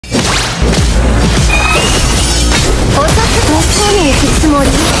に行くつもり？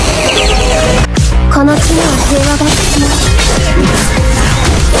この地には平和が必要。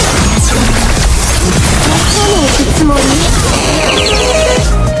私はどこに行くつもり？ど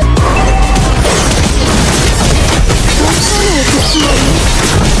こに行くつもり？どこに行くつもり？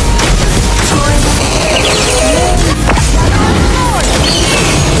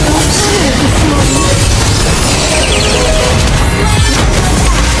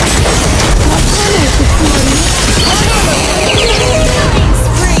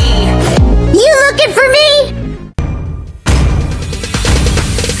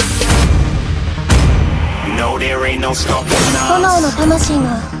炎の魂が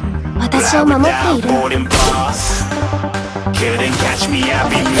私を守っている。行動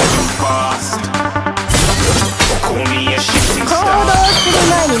する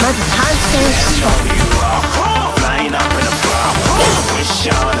前にまず反省しろ。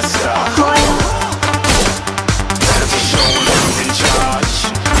燃えろ。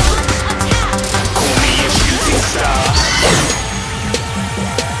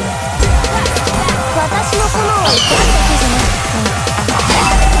私の炎は痛いだけじゃなくて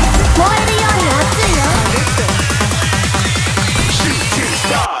燃えるように熱いよ。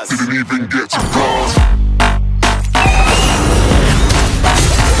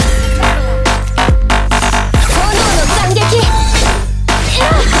炎の斬撃。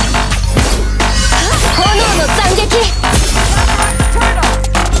炎の斬撃。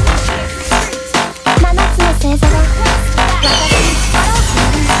7つの星座が私に力をくれ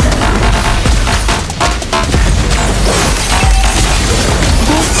る。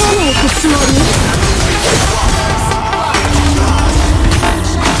どこに行くつもり？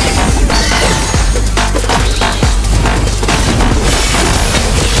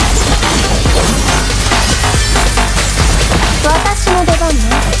私の出番ね。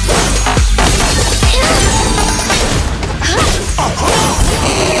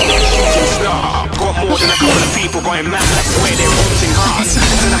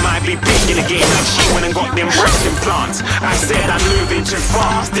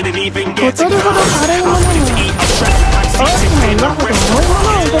小鳥ほど軽いものに大きな岩ほど重いも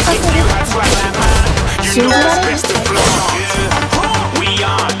のを動かせる。信じられる？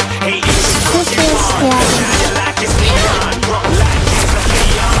複製してあげる。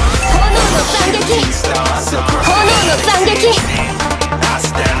炎の斬撃。炎の斬撃。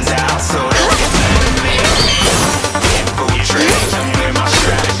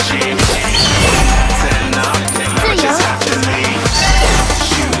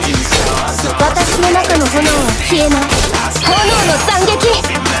私の中の炎は消えない。炎の斬撃。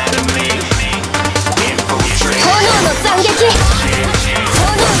炎の斬撃。炎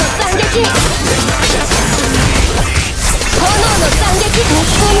の斬撃。炎の斬撃。ど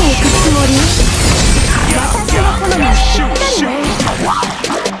こに行くつもり？私の好みはしっかりね。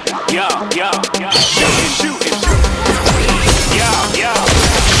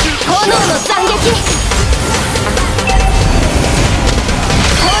炎の斬撃。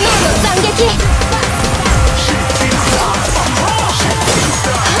炎の斬撃。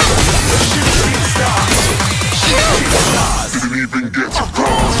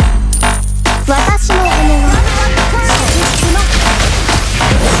私の羽は射術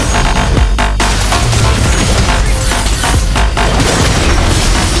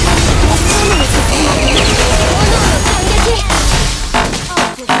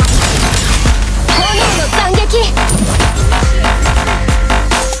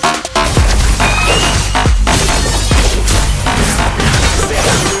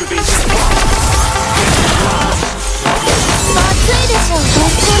の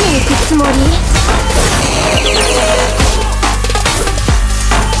つもり？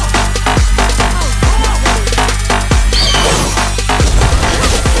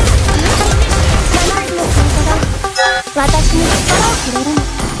私に力をくれるの。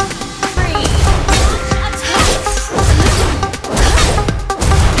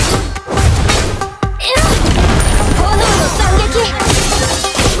炎の斬撃。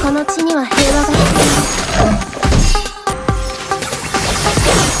この地には平和が必要。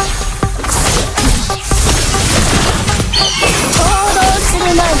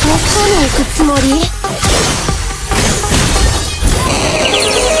どこに行くつもり？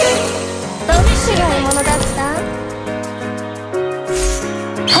どっちが獲物だった？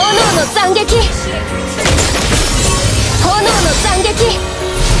炎の斬撃。炎の斬撃。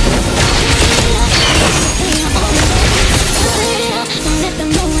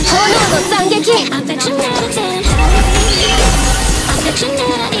炎の斬撃。炎の斬撃。ど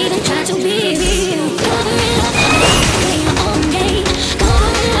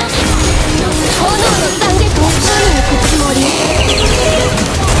こに行くつもり？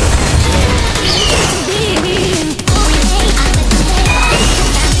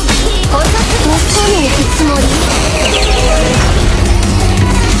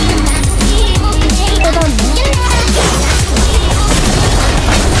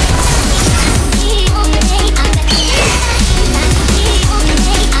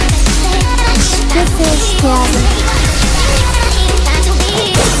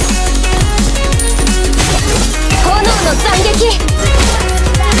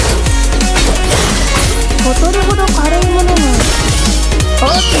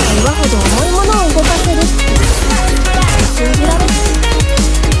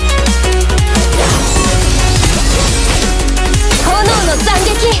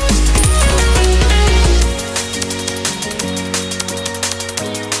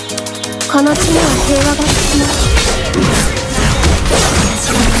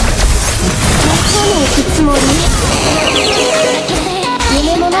もり？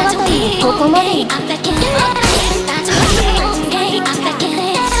夢物語ここまでよ。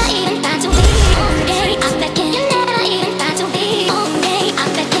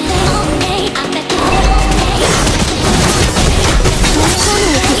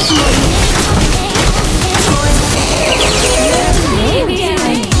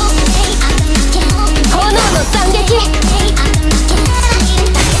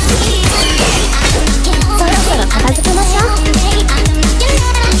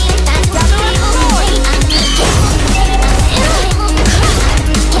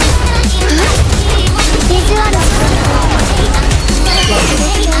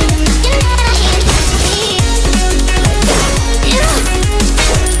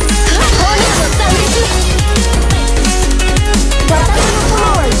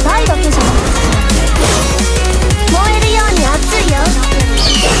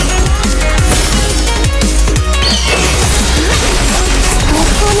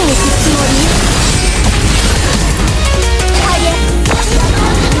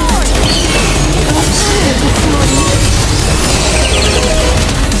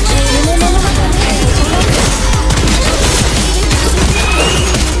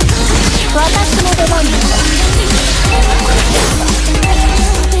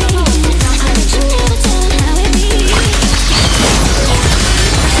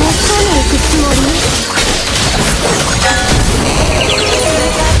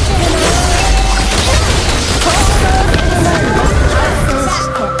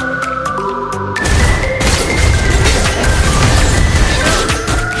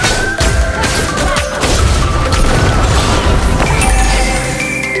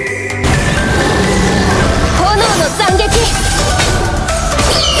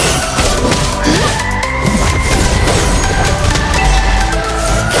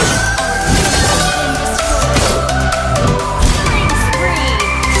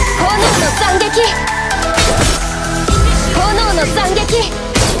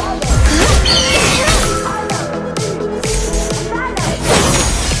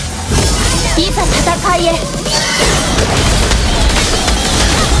いざ戦いへ。ど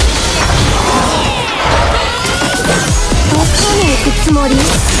こに行くつもり？暑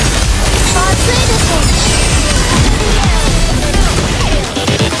いでしょ。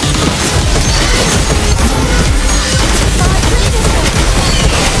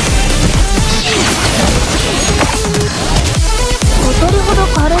ボトルほど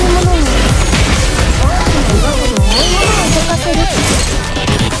軽いものに大きな岩ほど重いものを動かせる。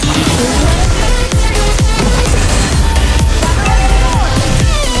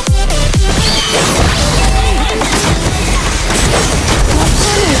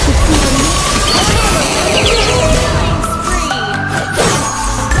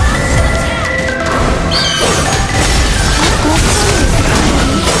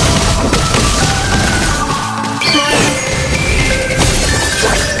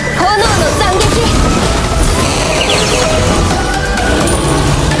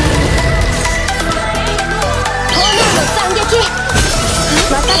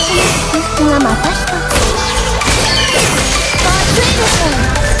私の祝福がまた